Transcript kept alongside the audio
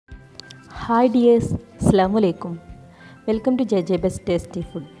Hi dears, അസ്സലാമു അലൈക്കും. Welcome to J best tasty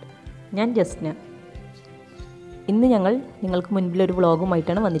food. ഞാൻ ജസ്ന. ഇന്ന് ഞങ്ങൾ നിങ്ങൾക്ക് മുൻപിലൊരു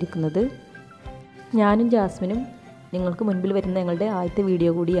വ്ളോഗുമായിട്ടാണ് വന്നിരിക്കുന്നത്. ഞാനും ജാസ്മിനും നിങ്ങൾക്ക് മുൻപിൽ വരുന്ന ഞങ്ങളുടെ ആദ്യത്തെ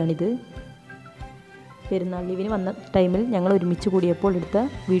വീഡിയോ കൂടിയാണിത്. പെരുന്നാൾ ലീവിന് വന്ന ടൈമിൽ ഞങ്ങൾ ഒരുമിച്ച് കൂടിയപ്പോൾ എടുത്ത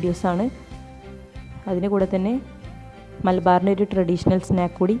വീഡിയോസാണ്. അതിന് കൂടെ തന്നെ മലബാറിൻ്റെ ഒരു ട്രഡീഷണൽ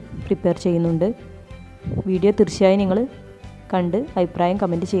സ്നാക്ക് കൂടി പ്രിപ്പയർ ചെയ്യുന്നുണ്ട്. വീഡിയോ തീർച്ചയായും നിങ്ങൾ കണ്ട് അഭിപ്രായം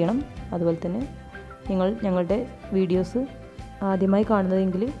കമൻറ്റ് ചെയ്യണം. അതുപോലെ തന്നെ നിങ്ങൾ ഞങ്ങളുടെ വീഡിയോസ് ആദ്യമായി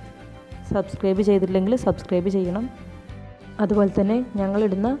കാണുന്നതെങ്കിൽ സബ്സ്ക്രൈബ് ചെയ്തിട്ടില്ലെങ്കിൽ സബ്സ്ക്രൈബ് ചെയ്യണം. അതുപോലെ തന്നെ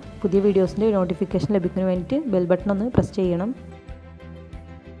ഞങ്ങളിടുന്ന പുതിയ വീഡിയോസിൻ്റെ നോട്ടിഫിക്കേഷൻ ലഭിക്കുന്നതിന് വേണ്ടിയിട്ട് ബെൽ ബട്ടൺ ഒന്ന് പ്രസ് ചെയ്യണം.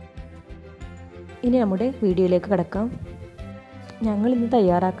 ഇനി നമ്മുടെ വീഡിയോയിലേക്ക് കടക്കാം. ഞങ്ങളിന്ന്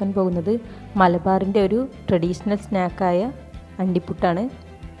തയ്യാറാക്കാൻ പോകുന്നത് മലബാറിൻ്റെ ഒരു ട്രഡീഷണൽ സ്നാക്കായ അണ്ടിപ്പുട്ടാണ്.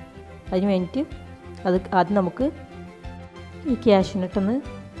 അതിന് വേണ്ടിയിട്ട് ആദ്യം നമുക്ക് ഈ ക്യാഷ്യൂനട്ടൊന്ന്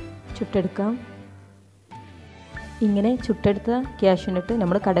ചുട്ടെടുക്കാം. ഇങ്ങനെ ചുട്ടെടുത്ത ക്യാഷ്യൂനട്ട്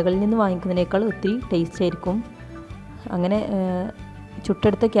നമ്മൾ കടകളിൽ നിന്ന് വാങ്ങിക്കുന്നതിനേക്കാൾ ഒത്തിരി ടേസ്റ്റ് ആയിരിക്കും. അങ്ങനെ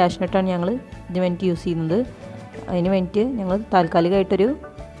ചുട്ടെടുത്ത ക്യാഷ്യൂനട്ടാണ് ഞങ്ങൾ ഇതിന് വേണ്ടിയിട്ട് യൂസ് ചെയ്യുന്നത്. അതിന് വേണ്ടിയിട്ട് ഞങ്ങൾ താൽക്കാലികമായിട്ടൊരു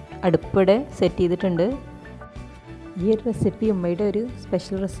അടുപ്പിടെ സെറ്റ് ചെയ്തിട്ടുണ്ട്. ഈ ഒരു റെസിപ്പി ഉമ്മയുടെ ഒരു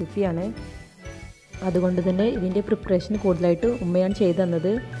സ്പെഷ്യൽ റെസിപ്പിയാണ്. അതുകൊണ്ട് തന്നെ ഇതിൻ്റെ പ്രിപ്പറേഷൻ കൂടുതലായിട്ട് ഉമ്മയാണ് ചെയ്തു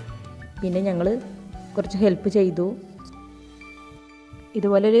തന്നത്. പിന്നെ ഞങ്ങൾ കുറച്ച് ഹെൽപ്പ് ചെയ്തു.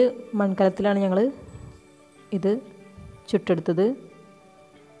 ഇതുപോലൊരു മൺകലത്തിലാണ് ഞങ്ങൾ ഇത് ചുട്ടെടുത്തത്.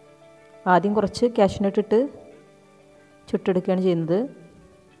 ആദ്യം കുറച്ച് ക്യാഷ്യൂനട്ട് ഇട്ട് ചുട്ടെടുക്കുകയാണ് ചെയ്യുന്നത്.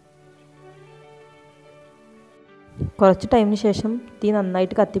 കുറച്ച് ടൈമിന് ശേഷം തീ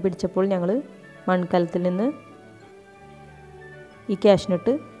നന്നായിട്ട് കത്തിപ്പിടിച്ചപ്പോൾ ഞങ്ങൾ മൺകലത്തിൽ നിന്ന് ഈ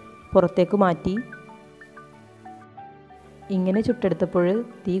ക്യാഷ്യൂനട്ട് പുറത്തേക്ക് മാറ്റി. ഇങ്ങനെ ചുട്ടെടുത്തപ്പോൾ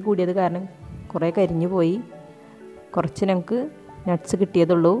തീ കൂടിയത് കാരണം കുറേ കരിഞ്ഞു പോയി. കുറച്ച് ഞങ്ങൾക്ക് നട്ട്സ്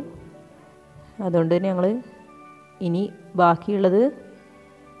കിട്ടിയതുള്ളൂ. അതുകൊണ്ട് ഞങ്ങൾ ഇനി ബാക്കിയുള്ളത്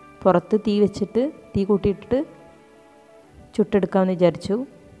പുറത്ത് തീ വെച്ചിട്ട് തീ കൂട്ടിയിട്ടിട്ട് ചുട്ടെടുക്കാമെന്ന് വിചാരിച്ചു.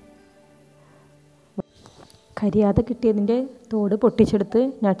 കരിയാതെ കിട്ടിയതിൻ്റെ തോട് പൊട്ടിച്ചെടുത്ത്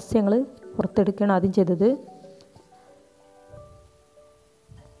നട്ട്സ് ഞങ്ങൾ പുറത്തെടുക്കുകയാണ് ആദ്യം ചെയ്തത്.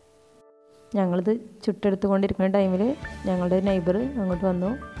 ഞങ്ങളിത് ചുട്ടെടുത്തുകൊണ്ടിരിക്കുന്ന ടൈമിൽ ഞങ്ങളുടെ നെയ്ബർ അങ്ങോട്ട്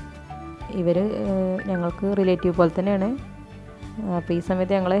വന്നു. ഇവർ ഞങ്ങൾക്ക് റിലേറ്റീവ് പോലെ തന്നെയാണ്. അപ്പോൾ ഈ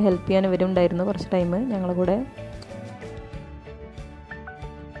സമയത്ത് ഞങ്ങളെ ഹെൽപ്പ് ചെയ്യാൻ ഇവരുണ്ടായിരുന്നു കുറച്ച് ടൈം ഞങ്ങളുടെ കൂടെ.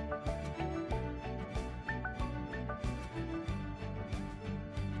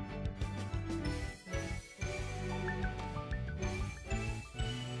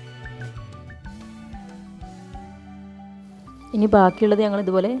 ഇനി ബാക്കിയുള്ളത് ഞങ്ങൾ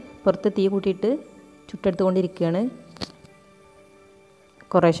ഇതുപോലെ പുറത്ത് തീ കൂട്ടിയിട്ട് ചുട്ടെടുത്തുകൊണ്ടിരിക്കുകയാണ്.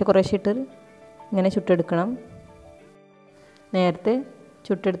 കുറേശ്ശെ ഇട്ട് ഇങ്ങനെ ചുട്ടെടുക്കണം. നേരത്തെ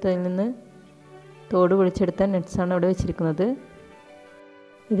ചുട്ടെടുത്തതിൽ നിന്ന് തോട് പൊളിച്ചെടുത്ത നട്ട്സാണ് അവിടെ വെച്ചിരിക്കുന്നത്.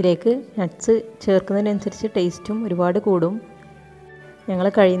 ഇതിലേക്ക് നട്ട്സ് ചേർക്കുന്നതിനനുസരിച്ച് ടേസ്റ്റും ഒരുപാട് കൂടും. ഞങ്ങൾ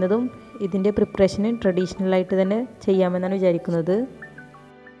കഴിയുന്നതും ഇതിൻ്റെ പ്രിപ്പറേഷന് ട്രഡീഷണലായിട്ട് തന്നെ ചെയ്യാമെന്നാണ് വിചാരിക്കുന്നത്.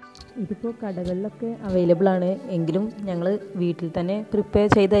 ഇതിപ്പോൾ കടകളിലൊക്കെ അവൈലബിൾ ആണ്. എങ്കിലും ഞങ്ങൾ വീട്ടിൽ തന്നെ പ്രിപ്പയർ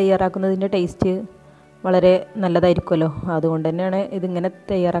ചെയ്ത് തയ്യാറാക്കുന്നതിൻ്റെ ടേസ്റ്റ് വളരെ നല്ലതായിരിക്കുമല്ലോ. അതുകൊണ്ട് തന്നെയാണ് ഇതിങ്ങനെ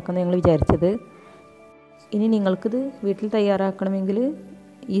തയ്യാറാക്കുന്നത് ഞങ്ങൾ വിചാരിച്ചത്. ഇനി നിങ്ങൾക്കിത് വീട്ടിൽ തയ്യാറാക്കണമെങ്കിൽ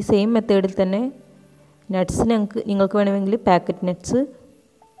ഈ സെയിം മെത്തേഡിൽ തന്നെ നട്ട്സ് നിങ്ങൾക്ക് വേണമെങ്കിൽ പാക്കറ്റ് നട്ട്സ്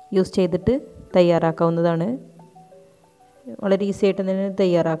യൂസ് ചെയ്തിട്ട് തയ്യാറാക്കാവുന്നതാണ്. വളരെ ഈസി ആയിട്ട് തന്നെ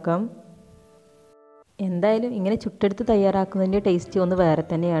തയ്യാറാക്കാം. എന്തായാലും ഇങ്ങനെ ചുട്ടെടുത്ത് തയ്യാറാക്കുന്നതിൻ്റെ ടേസ്റ്റ് ഒന്ന് വേറെ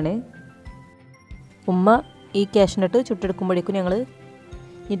തന്നെയാണ്. ഉമ്മ ഈ ക്യാഷ്യൂനട്ട് ചുട്ടെടുക്കുമ്പോഴേക്കും ഞങ്ങൾ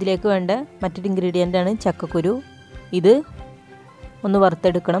ഇതിലേക്ക് വേണ്ട മറ്റൊരു ഇൻഗ്രീഡിയൻ്റാണ് ചക്കക്കുരു. ഇത് ഒന്ന്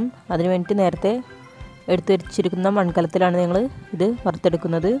വറുത്തെടുക്കണം. അതിന് വേണ്ടിയിട്ട് നേരത്തെ എടുത്തു വെച്ചിരിക്കുന്ന മൺകലത്തിലാണ് ഞങ്ങൾ ഇത്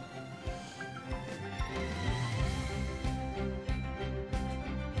വറുത്തെടുക്കുന്നത്.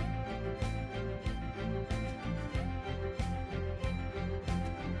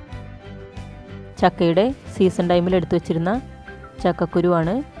 ചക്കയുടെ സീസൺ ടൈമിൽ എടുത്തു വെച്ചിരുന്ന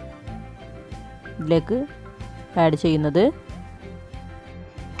ചക്കക്കുരുവാണ് ഇതിലേക്ക് ആഡ് ചെയ്യുന്നത്.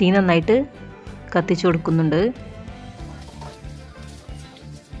 തീ നന്നായിട്ട് കത്തിച്ചു കൊടുക്കുന്നുണ്ട്.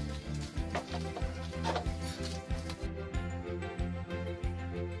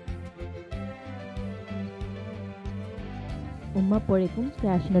 ഉമ്മ അപ്പോഴേക്കും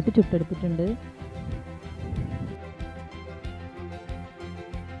ക്യാഷ്യൂനട്ട് ചുട്ടെടുത്തിട്ടുണ്ട്.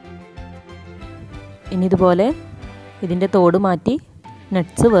 ഇനി ഇതുപോലെ ഇതിൻ്റെ തോട് മാറ്റി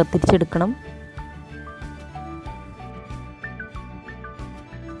നട്ട്സ് വേർതിരിച്ചെടുക്കണം.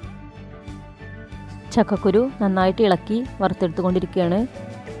 ചക്കക്കുരു നന്നായിട്ട് ഇളക്കി വറുത്തെടുത്തുകൊണ്ടിരിക്കുകയാണ്.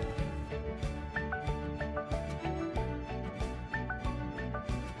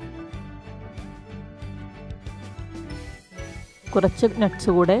 കുറച്ച്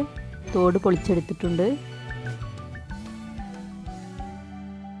നട്ട്സ് കൂടെ തോട് പൊളിച്ചെടുത്തിട്ടുണ്ട്.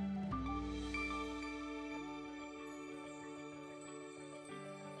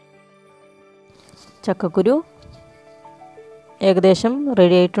 ചക്കക്കുരു ഏകദേശം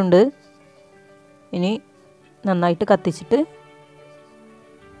റെഡി ആയിട്ടുണ്ട്. ഇനി നന്നായിട്ട് കത്തിച്ചിട്ട്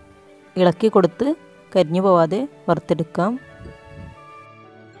ഇളക്കി കൊടുത്ത് കരിഞ്ഞു പോവാതെ വറുത്തെടുക്കാം.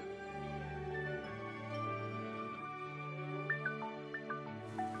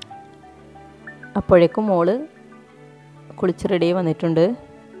 അപ്പോഴേക്കും മോള് കുളിച്ച് റെഡിയായി വന്നിട്ടുണ്ട്.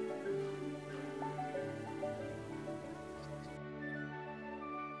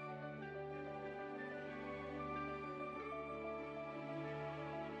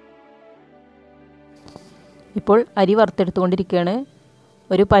 ഇപ്പോൾ അരി വറുത്തെടുത്തുകൊണ്ടിരിക്കുകയാണ്.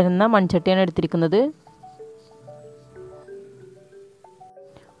 ഒരു പരന്ന മൺചട്ടിയാണ് എടുത്തിരിക്കുന്നത്.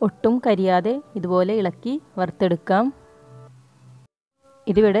 ഒട്ടും കരിയാതെ ഇതുപോലെ ഇളക്കി വറുത്തെടുക്കാം.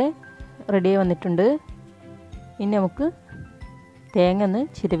 ഇതിവിടെ റെഡിയായി വന്നിട്ടുണ്ട്. ഇനി നമുക്ക് തേങ്ങ ഒന്ന്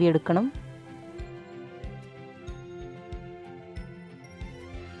ചിരവിയെടുക്കണം.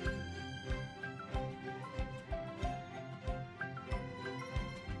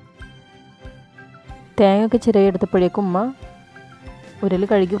 തേങ്ങയൊക്കെ ചിരവിയെടുത്തപ്പോഴേക്കും ഉമ്മ ഉരൽ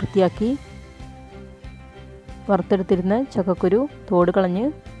കഴുകി വൃത്തിയാക്കി വറുത്തെടുത്തിരുന്ന ചക്കക്കുരു തോട് കളഞ്ഞ്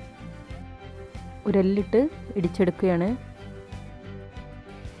ഉരലിലിട്ട് ഇടിച്ചെടുക്കുകയാണ്.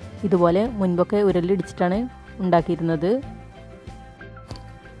 ഇതുപോലെ മുൻപൊക്കെ ഉരലിടിച്ചിട്ടാണ് ഉണ്ടാക്കിയിരുന്നത്.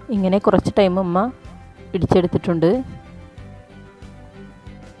 ഇങ്ങനെ കുറച്ച് ടൈം അമ്മ ഇടിച്ചെടുത്തിട്ടുണ്ട്.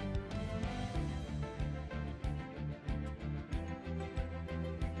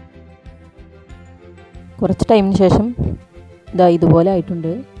 കുറച്ച് ടൈമിന് ശേഷം ഇതാ ഇതുപോലെ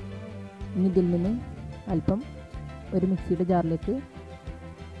ആയിട്ടുണ്ട്. ഇനി ഇതിൽ നിന്ന് അല്പം ഒരു മിക്സിയുടെ ജാറിലേക്ക്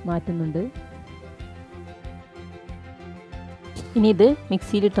മാറ്റുന്നുണ്ട്. ഇനി ഇത്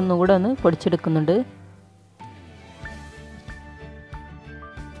മിക്സിയിലിട്ടൊന്നും കൂടെ ഒന്ന് പൊടിച്ചെടുക്കുന്നുണ്ട്.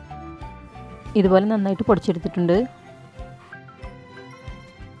 ഇതുപോലെ നന്നായിട്ട് പൊടിച്ചെടുത്തിട്ടുണ്ട്.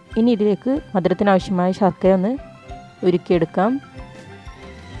 ഇനി ഇതിലേക്ക് മധുരത്തിനാവശ്യമായ ശർക്കര ഒന്ന് ഉരുക്കിയെടുക്കാം.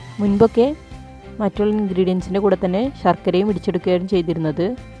 മുൻപൊക്കെ മറ്റുള്ള ഇൻഗ്രീഡിയൻസിൻ്റെ കൂടെ തന്നെ ശർക്കരയും ഇടിച്ചെടുക്കുകയാണ് ചെയ്തിരുന്നത്.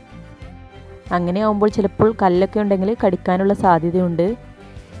 അങ്ങനെ ആകുമ്പോൾ ചിലപ്പോൾ കല്ലൊക്കെ ഉണ്ടെങ്കിൽ കടിക്കാനുള്ള സാധ്യതയുണ്ട്.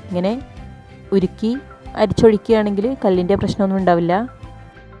 ഇങ്ങനെ ഉരുക്കി അരിച്ചൊഴിക്കുകയാണെങ്കിൽ കല്ലിൻ്റെ പ്രശ്നമൊന്നും ഉണ്ടാവില്ല.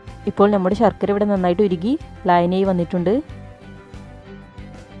 ഇപ്പോൾ നമ്മുടെ ശർക്കര ഇവിടെ നന്നായിട്ട് ഉരുകി ലായനിയായി വന്നിട്ടുണ്ട്.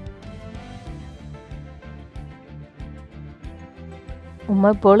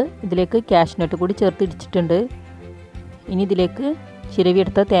 ഉമ്മ ഇപ്പോൾ ഇതിലേക്ക് കാഷ്നട്ട് കൂടി ചേർത്ത് ഇടിച്ചിട്ടുണ്ട്. ഇനി ഇതിലേക്ക്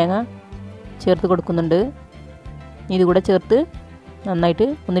ചിരവിയെടുത്ത തേങ്ങ ചേർത്ത് കൊടുക്കുന്നുണ്ട്. ഇതുകൂടെ ചേർത്ത് നന്നായിട്ട്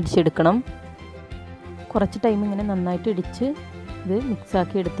ഒന്നിടിച്ചെടുക്കണം. കുറച്ച് ടൈം ഇങ്ങനെ നന്നായിട്ട് ഇടിച്ച് ഇത്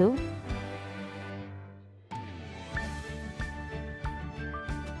മിക്സാക്കി എടുത്തു.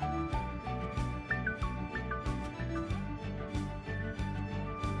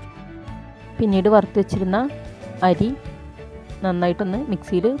 പിന്നീട് വറുത്ത് വെച്ചിരുന്ന അരി നന്നായിട്ടൊന്ന്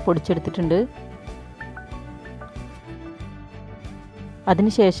മിക്സിയിൽ പൊടിച്ചെടുത്തിട്ടുണ്ട്.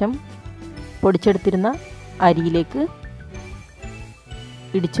 അതിനുശേഷം പൊടിച്ചെടുത്തിരുന്ന അരിയിലേക്ക്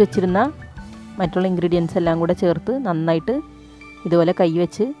ഇടിച്ചു വച്ചിരുന്ന മറ്റുള്ള ഇൻഗ്രീഡിയൻസ് എല്ലാം കൂടെ ചേർത്ത് നന്നായിട്ട് ഇതുപോലെ കൈ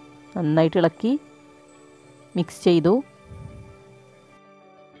വെച്ച് നന്നായിട്ട് ഇളക്കി മിക്സ് ചെയ്തു.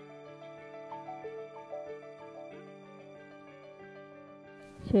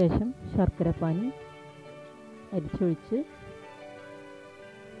 ശേഷം ശർക്കരപ്പാനി അരിച്ചൊഴിച്ച്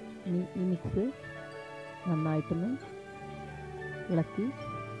ഈ മിക്സ് നന്നായിട്ടൊന്ന് ഇളക്കി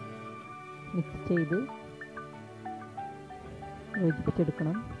മിക്സ് ചെയ്ത്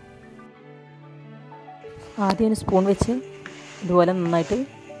യോജിപ്പിച്ചെടുക്കണം. ആദ്യം സ്പൂൺ വെച്ച് ഇതുപോലെ നന്നായിട്ട്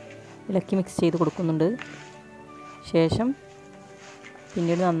ഇളക്കി മിക്സ് ചെയ്ത് കൊടുക്കുന്നുണ്ട്. ശേഷം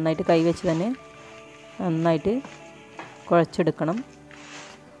പിന്നീട് നന്നായിട്ട് കൈ വെച്ച് തന്നെ നന്നായിട്ട് കുഴച്ചെടുക്കണം.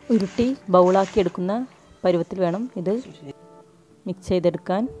 ഉരുട്ടി ബൗളാക്കി എടുക്കുന്ന പരുവത്തിൽ വേണം ഇത് മിക്സ്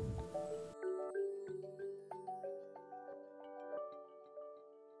ചെയ്തെടുക്കാൻ.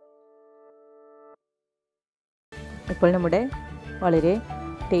 ഇപ്പോൾ നമ്മുടെ വളരെ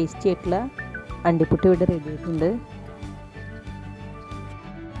ടേസ്റ്റി ആയിട്ടുള്ള അണ്ടിപ്പുട്ട് ഇവിടെ റെഡി ആയിട്ടുണ്ട്.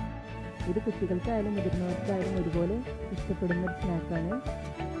 ഇത് കുട്ടികൾക്കായാലും മുതിർന്നവർക്കായാലും ഒരുപോലെ ഇഷ്ടപ്പെടുന്ന ഒരു സ്നാക്കാണ്.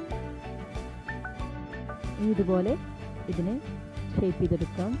 ഇതുപോലെ ഇതിനെ ഷേപ്പ്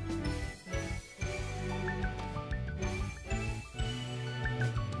ചെയ്തെടുക്കാം.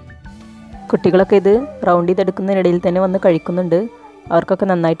 കുട്ടികളൊക്കെ ഇത് റൗണ്ട് ചെയ്തെടുക്കുന്നതിനിടയിൽ തന്നെ വന്ന് കഴിക്കുന്നുണ്ട്. അവർക്കൊക്കെ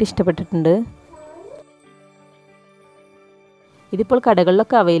നന്നായിട്ട് ഇഷ്ടപ്പെട്ടിട്ടുണ്ട്. ഇതിപ്പോൾ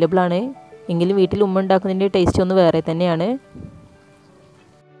കടകളിലൊക്കെ അവൈലബിൾ ആണ്. എങ്കിലും വീട്ടിൽ ഉമ്മ ഉണ്ടാക്കുന്നതിൻ്റെ ടേസ്റ്റ് ഒന്ന് വേറെ തന്നെയാണ്.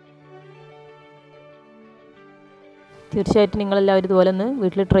 തീർച്ചയായിട്ടും നിങ്ങളെല്ലാവരും ഇതുപോലെ ഒന്ന്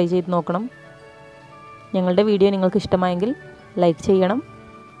വീട്ടിൽ ട്രൈ ചെയ്ത് നോക്കണം. ഞങ്ങളുടെ വീഡിയോ നിങ്ങൾക്ക് ഇഷ്ടമായെങ്കിൽ ലൈക്ക് ചെയ്യണം.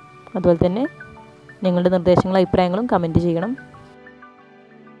 അതുപോലെ തന്നെ നിങ്ങളുടെ നിർദ്ദേശങ്ങളും അഭിപ്രായങ്ങളും കമൻറ്റ് ചെയ്യണം.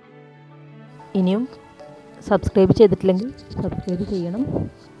 ഇനിയും സബ്സ്ക്രൈബ് ചെയ്തിട്ടില്ലെങ്കിൽ സബ്സ്ക്രൈബ് ചെയ്യണം.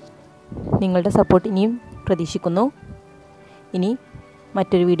 നിങ്ങളുടെ സപ്പോർട്ട് ഇനിയും പ്രതീക്ഷിക്കുന്നു. ഇനി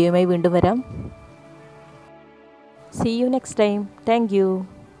മറ്റൊരു വീഡിയോയുമായി വീണ്ടും വരാം. See you next time. Thank you.